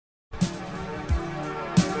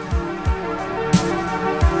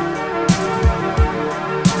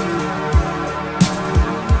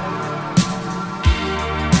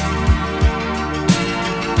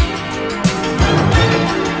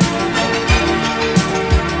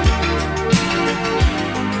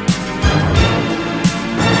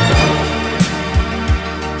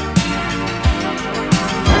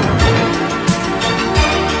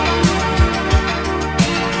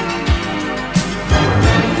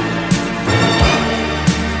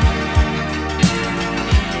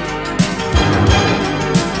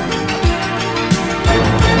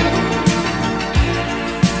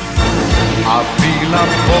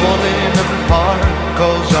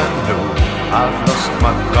I've lost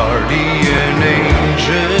my guardian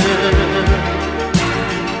angel.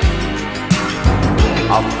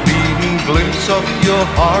 A fleeting glimpse of your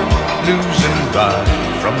heart, losing right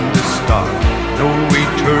from the start, no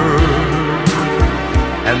return,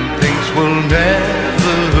 and things will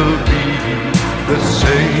never be the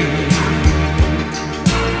same.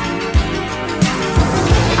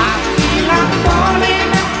 I feel I'm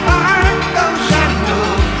falling apart, 'cause I know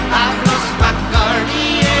I've lost my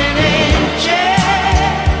guardian angel.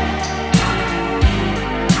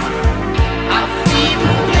 A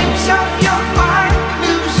fleeting glimpse of your heart,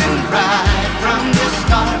 losing right from the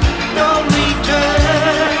start, no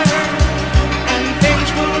return, and things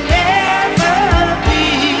will never be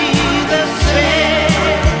the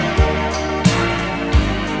same.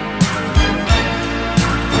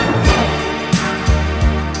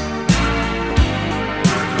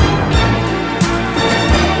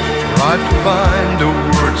 Try to find the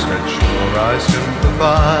words that sure I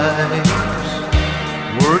sympathize,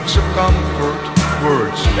 words of comfort,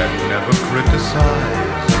 words that never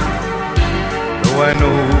criticize. Though I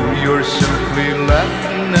know you're simply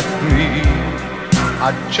laughing at me, I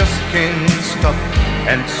just can't stop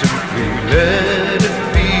and simply let it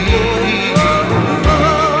be.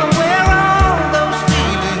 Where are those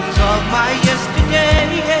feelings of my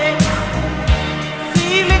yesterday?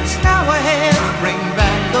 Feelings now I have, bring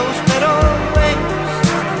back those better ways.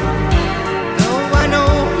 Though I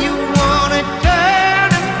know you wanna turn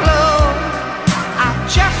and flow, I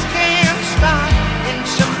just can't stop and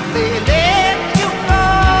simply let you go.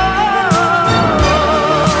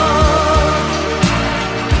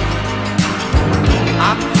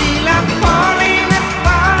 I feel I'm falling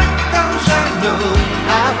apart, 'cause I know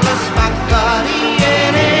I've lost my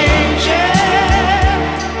guardian angel.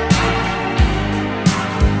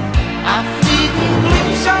 A fleeting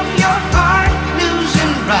glimpse of your heart,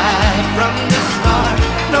 losing right from the start,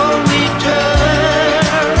 no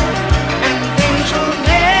return, and things will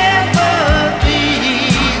never be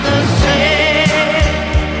the same.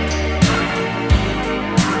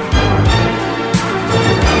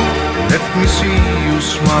 Let me see you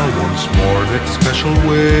smile once more that special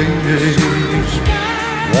way,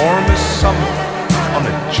 warm as summer on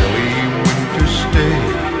a chilly winter's day.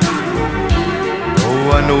 Though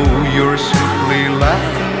I know you're simply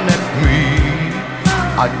laughing at me,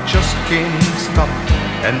 I just can't stop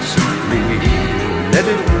and simply let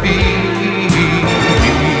it be.